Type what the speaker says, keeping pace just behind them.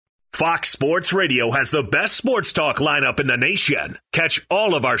Fox Sports Radio has the best sports talk lineup in the nation. Catch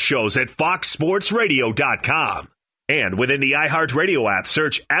all of our shows at foxsportsradio.com. And within the iHeartRadio app,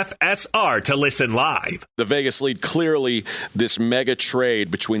 search FSR to listen live. The Vegas lead, clearly this mega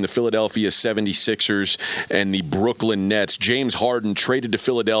trade between the Philadelphia 76ers and the Brooklyn Nets. James Harden traded to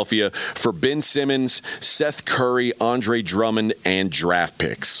Philadelphia for Ben Simmons, Seth Curry, Andre Drummond, and draft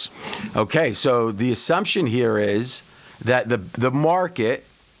picks. Okay, so the assumption here is that the market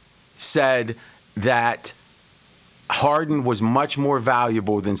said that Harden was much more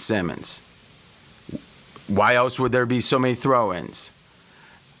valuable than Simmons. Why else would there be so many throw-ins?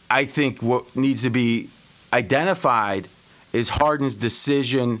 I think what needs to be identified is Harden's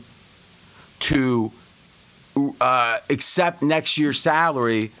decision to accept next year's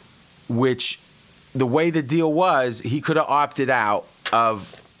salary, which the way the deal was, he could have opted out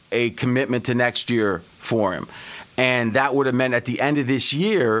of a commitment to next year for him. And that would have meant at the end of this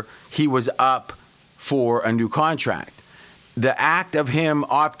year, he was up for a new contract. The act of him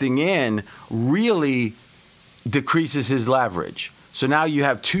opting in really decreases his leverage. So now you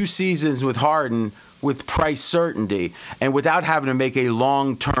have 2 seasons with Harden with price certainty and without having to make a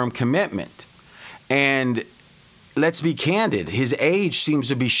long-term commitment. And let's be candid, his age seems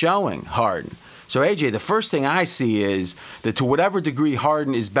to be showing Harden. So, AJ, the first thing I see is that to whatever degree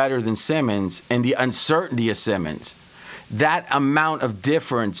Harden is better than Simmons and the uncertainty of Simmons, that amount of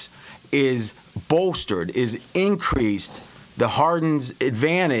difference is bolstered, is increased, the Harden's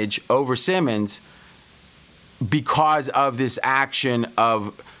advantage over Simmons because of this action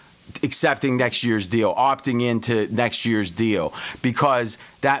of accepting next year's deal, opting into next year's deal, because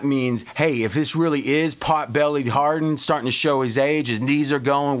that means, hey, if this really is pot-bellied Harden, starting to show his age, his knees are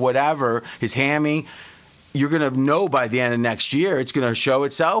going, whatever, his hammy, you're going to know by the end of next year it's going to show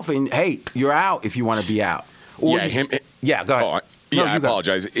itself, and, hey, you're out if you want to be out. Or Yeah, go ahead. I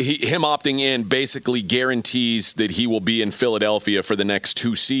apologize. Him opting in basically guarantees that he will be in Philadelphia for the next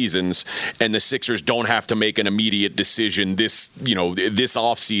 2 seasons, and the Sixers don't have to make an immediate decision this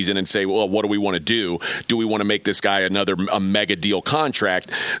offseason and say, well, what do we want to do? Do we want to make this guy a mega deal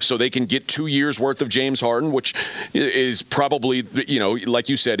contract? So they can get 2 years worth of James Harden, which is probably, like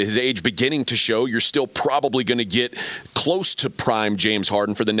you said, his age beginning to show. You're still probably going to get close to prime James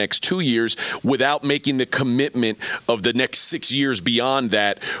Harden for the next 2 years without making the commitment of the next 6 years beyond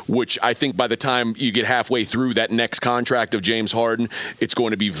that, which I think by the time you get halfway through that next contract of James Harden, it's going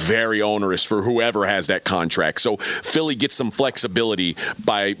to be very onerous for whoever has that contract. So Philly gets some flexibility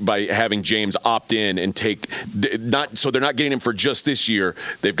by having James opt in and so they're not getting him for just this year.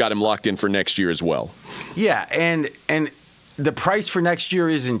 They've got him locked in for next year as well. Yeah, and the price for next year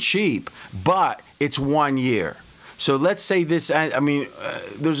isn't cheap, but it's 1 year. So let's say this,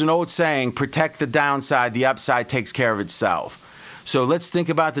 there's an old saying, protect the downside, the upside takes care of itself. So let's think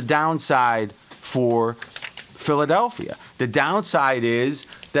about the downside for Philadelphia. The downside is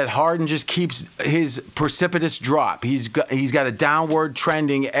that Harden just keeps his precipitous drop. He's got a downward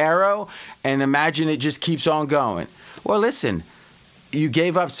trending arrow, and imagine it just keeps on going. Well, listen, you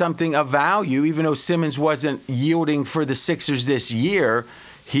gave up something of value, even though Simmons wasn't yielding for the Sixers this year.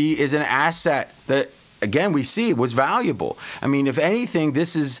 He is an asset that, again, we see was valuable. I mean, if anything,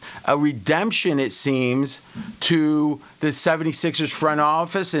 this is a redemption, it seems, to the 76ers front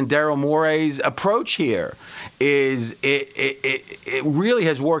office and Daryl Morey's approach here. It really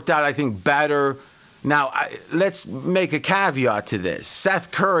has worked out, I think, better. Now, let's make a caveat to this.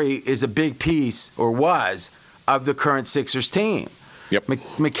 Seth Curry is a big piece, or was, of the current Sixers team. Yep.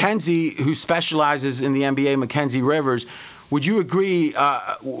 Mackenzie, who specializes in the NBA, Mackenzie Rivers, would you agree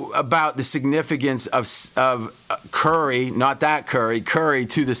about the significance of Curry, not that Curry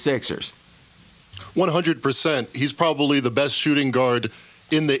to the Sixers? 100%. He's probably the best shooting guard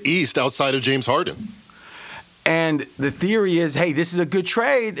in the East outside of James Harden. And the theory is, hey, this is a good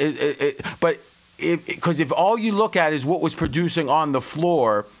trade, but because if all you look at is what was producing on the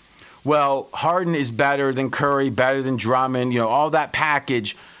floor, well, Harden is better than Curry, better than Drummond, all that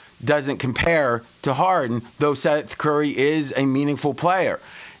package doesn't compare to Harden, though Seth Curry is a meaningful player.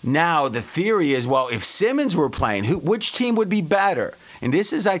 Now, the theory is, well, if Simmons were playing, which team would be better? And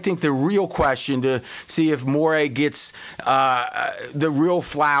this is, I think, the real question to see if Morey gets the real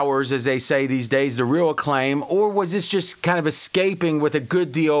flowers, as they say these days, the real acclaim, or was this just kind of escaping with a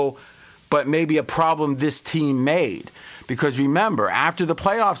good deal, but maybe a problem this team made? Because remember, after the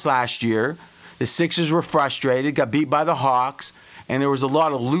playoffs last year, the Sixers were frustrated, got beat by the Hawks, and there was a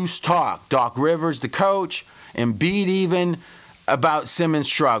lot of loose talk. Doc Rivers, the coach, Embiid even, about Simmons'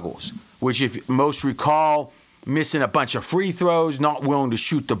 struggles, which if most recall, missing a bunch of free throws, not willing to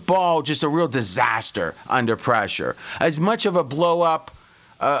shoot the ball, just a real disaster under pressure. As much of a blow-up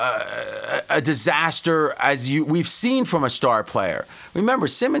a disaster as we've seen from a star player. Remember,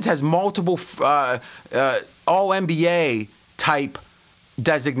 Simmons has multiple All-NBA type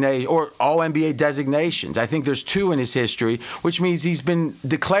designation or All-NBA designations. I think there's 2 in his history, which means he's been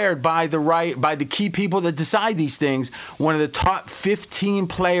declared by the key people that decide these things one of the top 15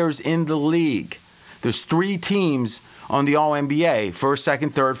 players in the league. There's 3 teams on the All-NBA, first, second,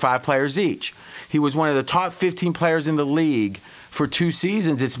 third, 5 players each. He was one of the top 15 players in the league for 2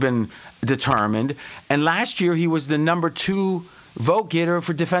 seasons, it's been determined. And last year, he was the number 2 vote getter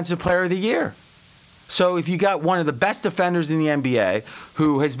for Defensive Player of the Year. So if you got one of the best defenders in the NBA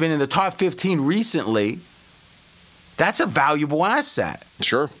who has been in the top 15 recently, that's a valuable asset.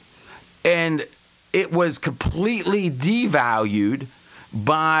 Sure. And it was completely devalued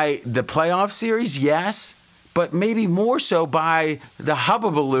by the playoff series, yes, but maybe more so by the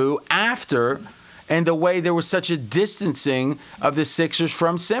hubbubaloo after and the way there was such a distancing of the Sixers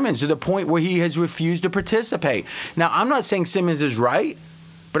from Simmons to the point where he has refused to participate. Now, I'm not saying Simmons is right,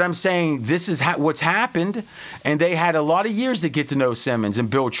 but I'm saying this is what's happened, and they had a lot of years to get to know Simmons and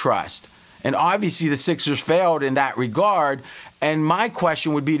build trust. And obviously the Sixers failed in that regard. And my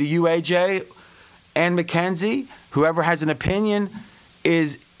question would be to you, AJ, and Mackenzie, whoever has an opinion,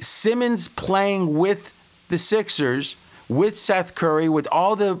 is Simmons playing with the Sixers, with Seth Curry, with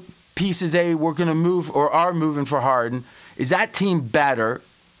all the pieces they were going to move or are moving for Harden, is that team better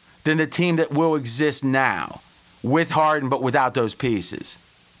than the team that will exist now with Harden but without those pieces?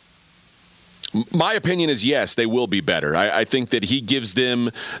 My opinion is yes, they will be better. I think that he gives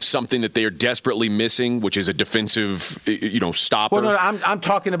them something that they are desperately missing, which is a defensive, stopper. Well, no, I'm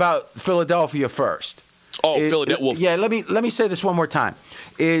talking about Philadelphia first. Oh, Philadelphia. Yeah, let me say this one more time.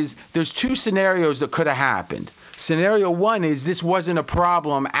 There's 2 scenarios that could have happened. Scenario 1 is this wasn't a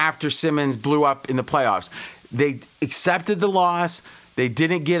problem after Simmons blew up in the playoffs. They accepted the loss. They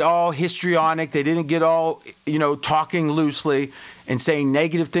didn't get all histrionic. They didn't get all, talking loosely and saying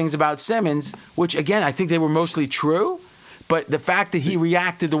negative things about Simmons, which, again, I think they were mostly true. But the fact that he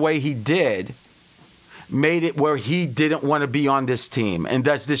reacted the way he did made it where he didn't want to be on this team, and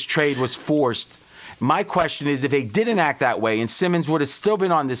thus this trade was forced. My question is, if they didn't act that way and Simmons would have still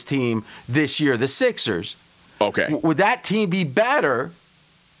been on this team this year, the Sixers, okay, would that team be better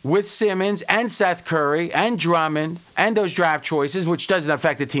with Simmons and Seth Curry and Drummond and those draft choices, which doesn't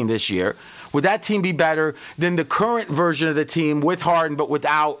affect the team this year? Would that team be better than the current version of the team with Harden but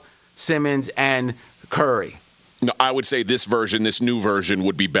without Simmons and Curry? No, I would say this new version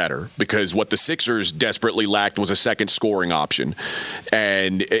would be better because what the Sixers desperately lacked was a second scoring option.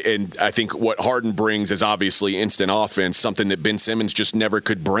 And I think what Harden brings is obviously instant offense, something that Ben Simmons just never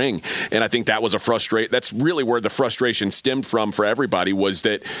could bring. And I think that was that's really where the frustration stemmed from for everybody, was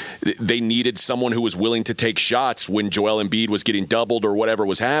that they needed someone who was willing to take shots when Joel Embiid was getting doubled or whatever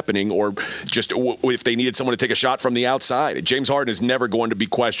was happening, or just if they needed someone to take a shot from the outside. James Harden is never going to be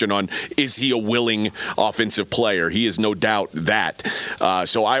questioned on, is he a willing offensive player? He is no doubt that.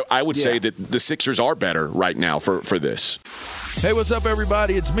 So I would say that the Sixers are better right now for this. Hey, what's up,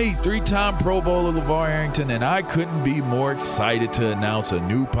 everybody? It's me, 3-time Pro Bowler LeVar Arrington, and I couldn't be more excited to announce a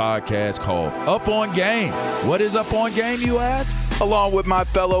new podcast called Up On Game. What is Up On Game, you ask? Along with my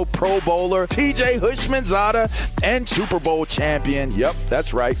fellow Pro Bowler, TJ Hushmanzada, and Super Bowl champion, yep,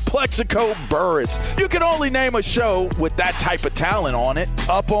 that's right, Plexico Burress. You can only name a show with that type of talent on it.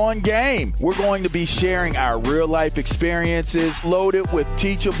 Up On Game. We're going to be sharing our real-life experiences loaded with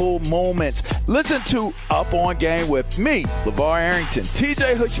teachable moments. Listen to Up On Game with me, LeVar Arrington,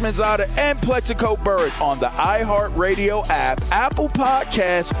 TJ Hushmanzada, and Plexico Burress on the iHeartRadio app, Apple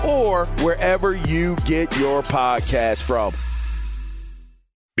Podcasts, or wherever you get your podcasts from.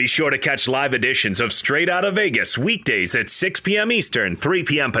 Be sure to catch live editions of Straight Outta Vegas weekdays at 6 p.m. Eastern, 3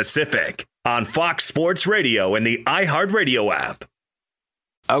 p.m. Pacific on Fox Sports Radio and the iHeartRadio app.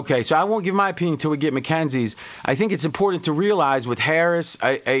 Okay, so I won't give my opinion until we get Mackenzie's. I think it's important to realize with Harris,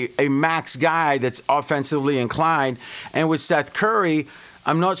 a max guy that's offensively inclined, and with Seth Curry,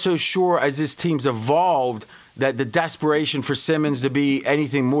 I'm not so sure as this team's evolved that the desperation for Simmons to be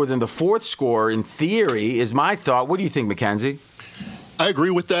anything more than the 4th scorer, in theory, is my thought. What do you think, Mackenzie? I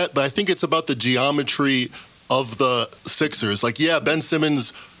agree with that, but I think it's about the geometry of the Sixers. Ben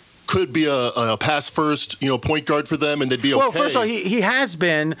Simmons could be a pass-first, point guard for them, and they'd be okay. Well, first of all, he has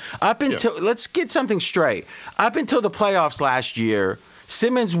been up until let's get something straight. Up until the playoffs last year,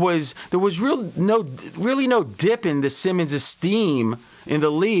 Simmons there was really no dip in the Simmons esteem in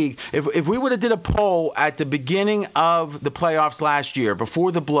the league. If we would have did a poll at the beginning of the playoffs last year,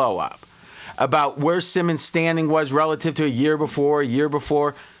 before the blow-up, about where Simmons' standing was relative to a year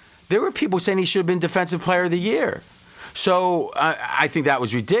before, there were people saying he should have been Defensive Player of the Year. So I think that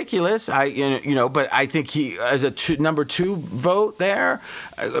was ridiculous. But I think he, as a number 2 vote there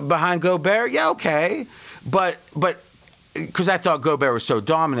behind Gobert, yeah, okay. But because I thought Gobert was so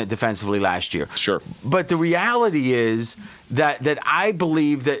dominant defensively last year. Sure. But the reality is that I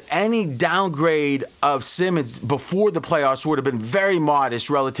believe that any downgrade of Simmons before the playoffs would have been very modest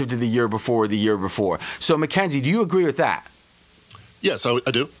relative to the year before. So, Mackenzie, do you agree with that? Yes, I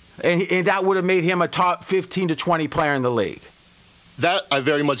do. And that would have made him a top 15 to 20 player in the league. That I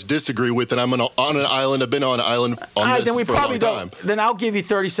very much disagree with, and I'm on an island. I've been on an island on this for a long time. Then I'll give you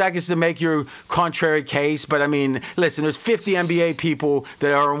 30 seconds to make your contrary case. But, I mean, listen, there's 50 NBA people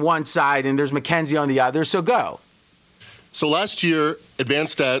that are on one side, and there's Mackenzie on the other, so go. So last year,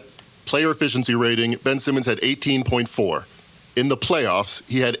 advanced stat, player efficiency rating, Ben Simmons had 18.4. In the playoffs,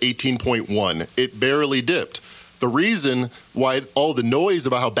 he had 18.1. It barely dipped. The reason why all the noise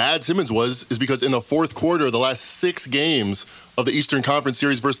about how bad Simmons was is because in the fourth quarter, the last 6 games of the Eastern Conference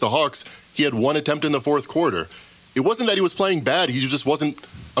Series versus the Hawks, he had 1 attempt in the fourth quarter. It wasn't that he was playing bad. He just wasn't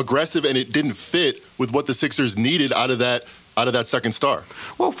aggressive, and it didn't fit with what the Sixers needed out of that second star.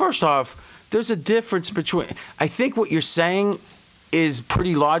 Well, first off, there's a difference between – I think what you're saying is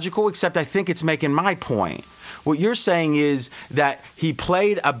pretty logical, except I think it's making my point. What you're saying is that he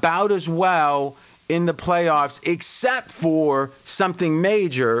played about as well – in the playoffs, except for something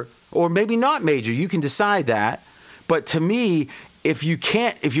major, or maybe not major. You can decide that. But to me, if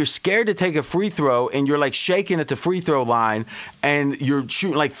you're scared to take a free throw and you're like shaking at the free throw line and you're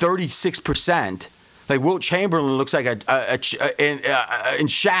shooting like 36%, like Wilt Chamberlain looks like and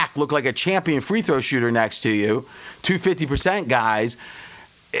Shaq look like a champion free throw shooter next to you, 250% guys,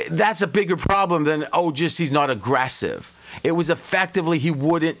 that's a bigger problem than, just he's not aggressive. It was effectively he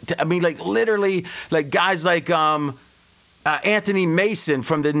wouldn't. I mean, like literally, like guys like Anthony Mason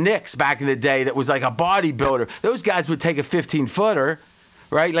from the Knicks back in the day that was like a bodybuilder. Those guys would take a 15-footer,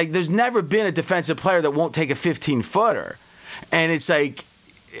 right? Like there's never been a defensive player that won't take a 15-footer. And it's like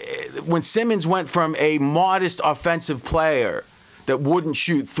when Simmons went from a modest offensive player that wouldn't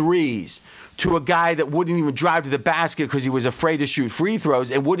shoot threes to a guy that wouldn't even drive to the basket because he was afraid to shoot free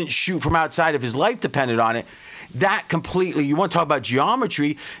throws and wouldn't shoot from outside if his life depended on it. That completely, you want to talk about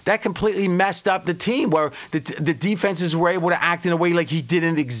geometry, that completely messed up the team where the defenses were able to act in a way like he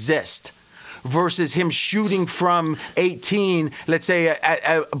didn't exist versus him shooting from 18, let's say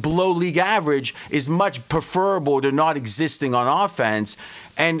at below league average, is much preferable to not existing on offense.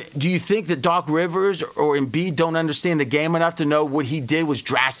 And do you think that Doc Rivers or Embiid don't understand the game enough to know what he did was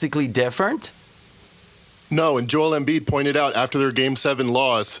drastically different? No, and Joel Embiid pointed out after their Game 7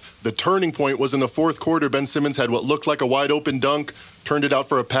 loss, the turning point was in the fourth quarter. Ben Simmons had what looked like a wide-open dunk, turned it out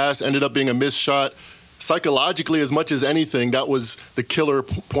for a pass, ended up being a missed shot. Psychologically, as much as anything, that was the killer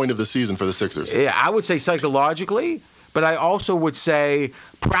point of the season for the Sixers. Yeah, I would say psychologically, but I also would say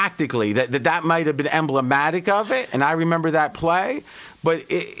practically that might have been emblematic of it, and I remember that play.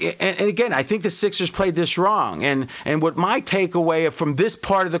 But and again, I think the Sixers played this wrong. And what my takeaway from this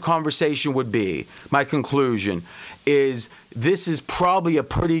part of the conversation would be, my conclusion, is this is probably a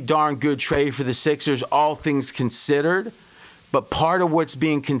pretty darn good trade for the Sixers, all things considered. But part of what's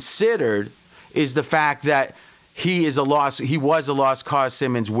being considered is the fact that he was a lost cause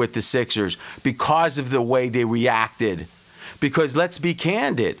Simmons with the Sixers because of the way they reacted. Because let's be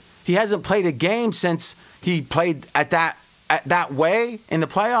candid, he hasn't played a game since he played at that way in the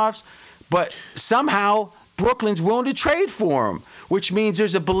playoffs, but somehow Brooklyn's willing to trade for him, which means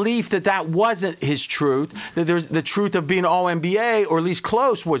there's a belief that wasn't his truth, that there's the truth of being All-NBA, or at least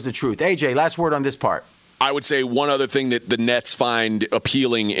close was the truth. AJ, last word on this part. I would say one other thing that the Nets find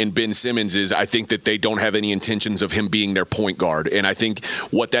appealing in Ben Simmons is I think that they don't have any intentions of him being their point guard. And I think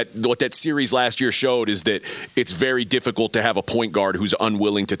what that series last year showed is that it's very difficult to have a point guard who's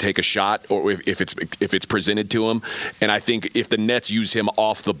unwilling to take a shot, or if it's presented to him. And I think if the Nets use him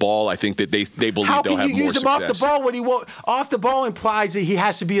off the ball, I think that they believe they'll have more success. How can you use him off the ball? Off the ball implies that he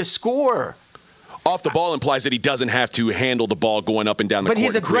has to be a scorer. Off the ball implies that he doesn't have to handle the ball going up and down the court. But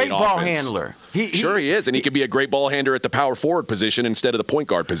he's a great ball offense. handler. Sure he is, and he could be a great ball handler at the power forward position instead of the point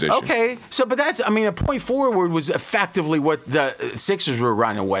guard position. Okay, so but a point forward was effectively what the Sixers were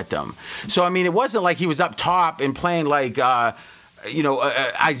running with them. So, it wasn't like he was up top and playing like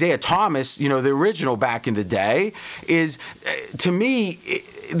Isaiah Thomas, the original back in the day. To me,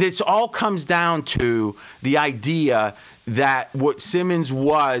 this all comes down to the idea that what Simmons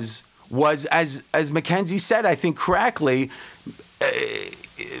was as Mackenzie said, I think correctly,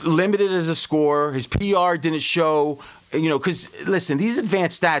 limited as a scorer. His PR didn't show, because listen, these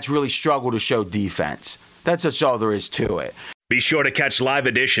advanced stats really struggle to show defense. That's just all there is to it. Be sure to catch live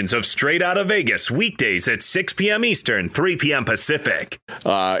editions of Straight Outta Vegas weekdays at 6 p.m. Eastern, 3 p.m. Pacific.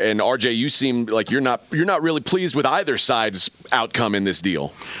 And RJ, you seem like you're not really pleased with either side's outcome in this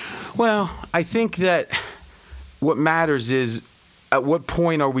deal. Well, I think that what matters is at what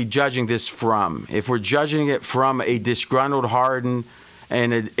point are we judging this from? If we're judging it from a disgruntled Harden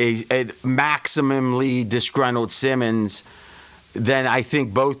and a maximally disgruntled Simmons, then I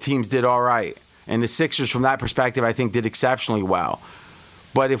think both teams did all right. And the Sixers, from that perspective, I think did exceptionally well.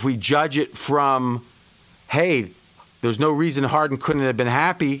 But if we judge it from, hey, there's no reason Harden couldn't have been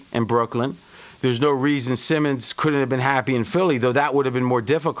happy in Brooklyn. There's no reason Simmons couldn't have been happy in Philly, though that would have been more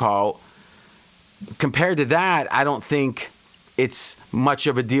difficult. Compared to that, I don't think it's much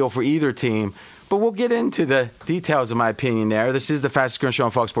of a deal for either team. But we'll get into the details, in my opinion, there. This is the fastest growing show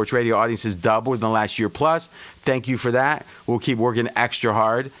on Fox Sports Radio. Audience has doubled in the last year plus. Thank you for that. We'll keep working extra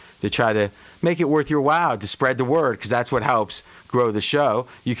hard to try to make it worth your while, to spread the word, because that's what helps grow the show.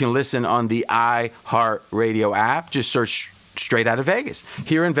 You can listen on the iHeartRadio app. Just search Straight Outta Vegas.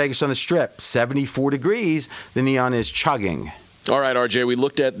 Here in Vegas on the Strip, 74 degrees. The neon is chugging. All right, RJ, we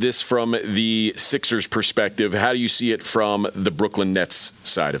looked at this from the Sixers' perspective. How do you see it from the Brooklyn Nets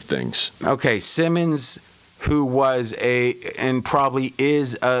side of things? Okay, Simmons, who was and probably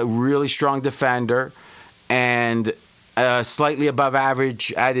is a really strong defender and slightly above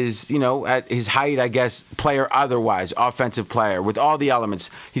average at his height, I guess, player otherwise, offensive player with all the elements.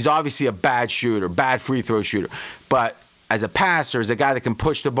 He's obviously a bad shooter, bad free throw shooter, but as a passer, as a guy that can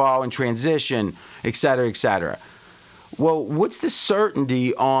push the ball in transition, et cetera, et cetera. Well, what's the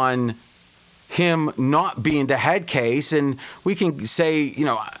certainty on him not being the head case? And we can say,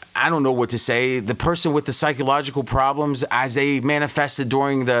 I don't know what to say. The person with the psychological problems as they manifested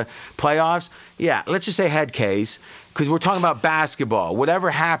during the playoffs, yeah, let's just say head case, because we're talking about basketball. Whatever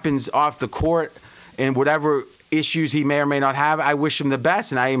happens off the court and whatever issues he may or may not have, I wish him the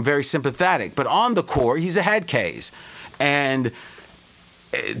best, and I am very sympathetic. But on the court, he's a head case. And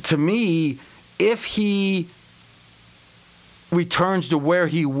to me, if he returns to where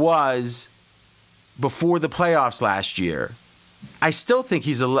he was before the playoffs last year, I still think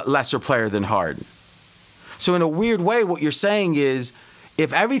he's a lesser player than Harden. So in a weird way, what you're saying is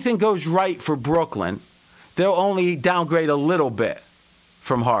if everything goes right for Brooklyn, they'll only downgrade a little bit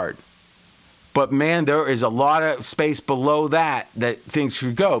from Harden. But, man, there is a lot of space below that things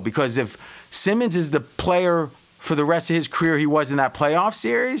could go. Because if Simmons is the player for the rest of his career he was in that playoff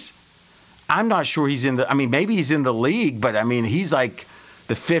series, I'm not sure he's maybe he's in the league, but, he's like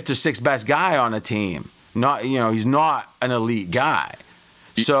the fifth or sixth best guy on a team. He's not an elite guy.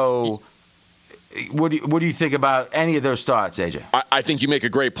 So what do you think about any of those thoughts, AJ? I think you make a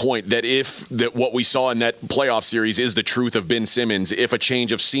great point that if what we saw in that playoff series is the truth of Ben Simmons, if a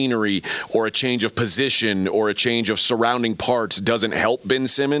change of scenery or a change of position or a change of surrounding parts doesn't help Ben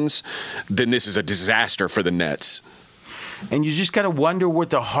Simmons, then this is a disaster for the Nets. And you just got to wonder what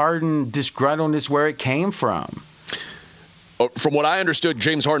the Harden disgruntledness, where it came from. From what I understood,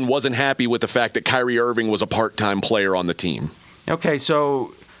 James Harden wasn't happy with the fact that Kyrie Irving was a part-time player on the team. Okay,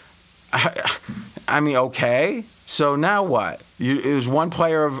 so, okay. So now what? There's one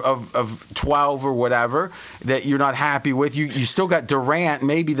player of 12 or whatever that you're not happy with. You still got Durant,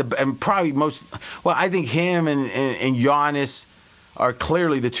 I think him and Giannis are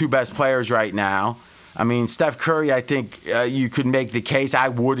clearly the two best players right now. Steph Curry, I think you could make the case. I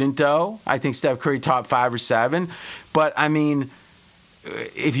wouldn't, though. I think Steph Curry top 5 or 7. But,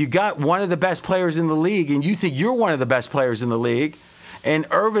 if you got one of the best players in the league and you think you're one of the best players in the league, and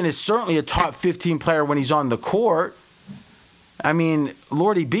Irvin is certainly a top 15 player when he's on the court,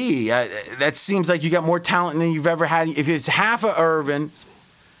 Lordy B, that seems like you got more talent than you've ever had. If it's half of Irvin,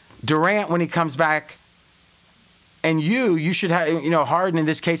 Durant when he comes back, and you should have, Harden in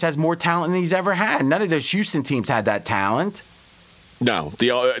this case has more talent than he's ever had. None of those Houston teams had that talent. No,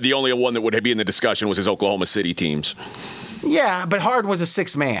 the only one that would be in the discussion was his Oklahoma City teams. Yeah, but Harden was a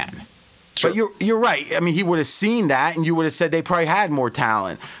sixth man. Sure. But you're right. He would have seen that, and you would have said they probably had more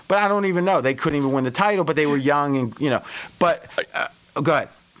talent. But I don't even know. They couldn't even win the title, but they were young, and But go ahead.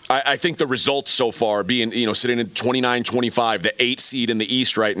 I think the results so far, being sitting at 29-25, the 8th seed in the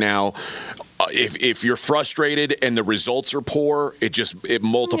East right now. If you're frustrated and the results are poor, it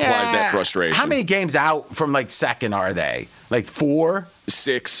multiplies that frustration. How many games out from second are they? 4?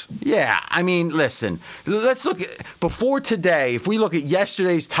 6. Yeah, listen. Let's look at before today. If we look at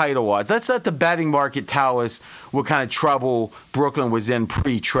yesterday's title odds, let's let the betting market tell us what kind of trouble Brooklyn was in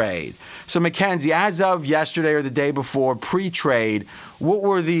pre-trade. So Mackenzie, as of yesterday or the day before pre-trade, what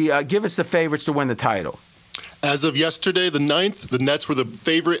were give us the favorites to win the title? As of yesterday, the 9th, the Nets were the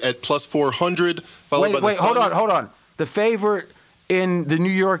favorite at plus 400. Wait, hold on. the favorite in the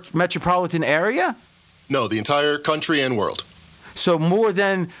New York metropolitan area? No, the entire country and world. So more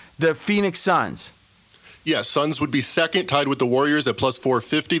than the Phoenix Suns? Yes, Suns would be second, tied with the Warriors at plus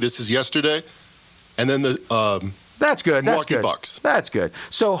 450. This is yesterday. And then the That's good. Milwaukee Bucks. That's good.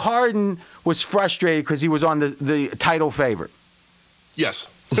 So Harden was frustrated because he was on the title favorite. Yes.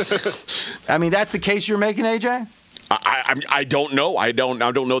 I mean, that's the case you're making, AJ? I don't know. I don't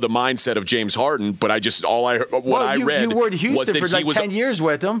know the mindset of James Harden, but I read you were at Houston was that for like 10 years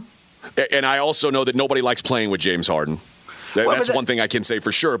with him. And I also know that nobody likes playing with James Harden. That's one thing I can say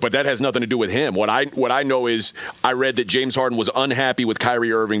for sure, but that has nothing to do with him. What I know is I read that James Harden was unhappy with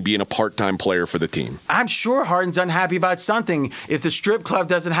Kyrie Irving being a part-time player for the team. I'm sure Harden's unhappy about something. If the strip club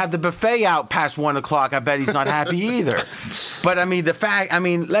doesn't have the buffet out past 1 o'clock, I bet he's not happy either. But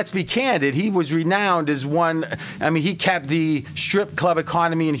let's be candid. He was renowned as he kept the strip club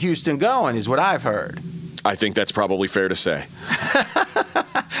economy in Houston going, is what I've heard. I think that's probably fair to say.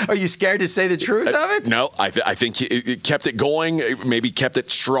 Are you scared to say the truth of it? No, I think he kept it going, maybe kept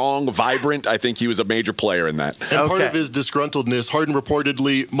it strong, vibrant. I think he was a major player in that. And part of his disgruntledness, Harden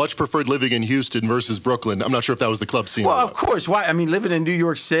reportedly much preferred living in Houston versus Brooklyn. I'm not sure if that was the club scene. Well, of course. Why? I mean, living in New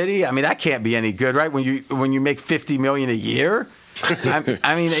York City, that can't be any good, right? When you make $50 million a year.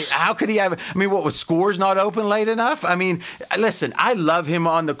 How could he have? What was Scores not open late enough? Listen, I love him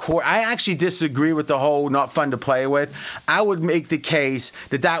on the court. I actually disagree with the whole not fun to play with. I would make the case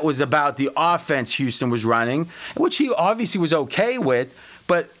that was about the offense Houston was running, which he obviously was okay with.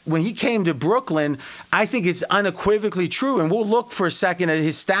 But when he came to Brooklyn, I think it's unequivocally true. And we'll look for a second at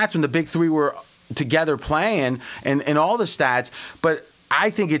his stats when the big three were together playing and all the stats. But I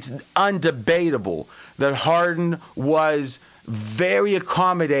think it's undebatable that Harden was very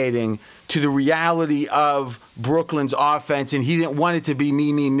accommodating to the reality of Brooklyn's offense, and he didn't want it to be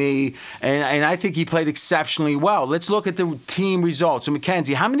me. And I think he played exceptionally well. Let's look at the team results. So,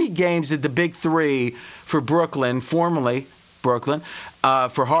 Mackenzie, how many games did the big three for Brooklyn, formerly Brooklyn,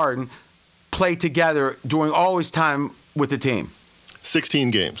 for Harden, play together during all his time with the team?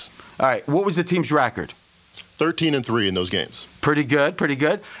 16 games. All right. What was the team's record? 13-3 in those games. Pretty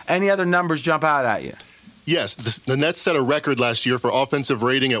good. Any other numbers jump out at you? Yes, the Nets set a record last year for offensive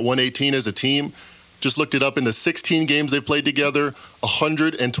rating at 118 as a team. Just looked it up. In the 16 games they've played together,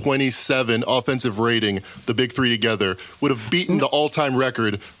 127 offensive rating, the big three together, would have beaten the all-time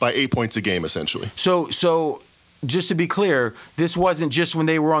record by 8 points a game, essentially. So just to be clear, this wasn't just when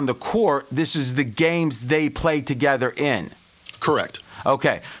they were on the court. This is the games they played together in. Correct.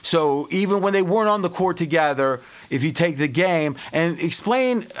 Okay, so even when they weren't on the court together, if you take the game and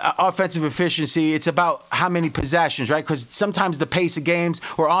explain offensive efficiency, it's about how many possessions, right? Because sometimes the pace of games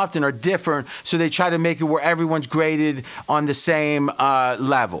or often are different, so they try to make it where everyone's graded on the same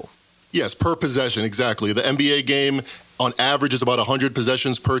level. Yes, per possession, exactly. The NBA game, on average, is about 100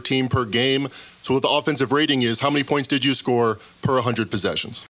 possessions per team per game. So what the offensive rating is, how many points did you score per 100 possessions?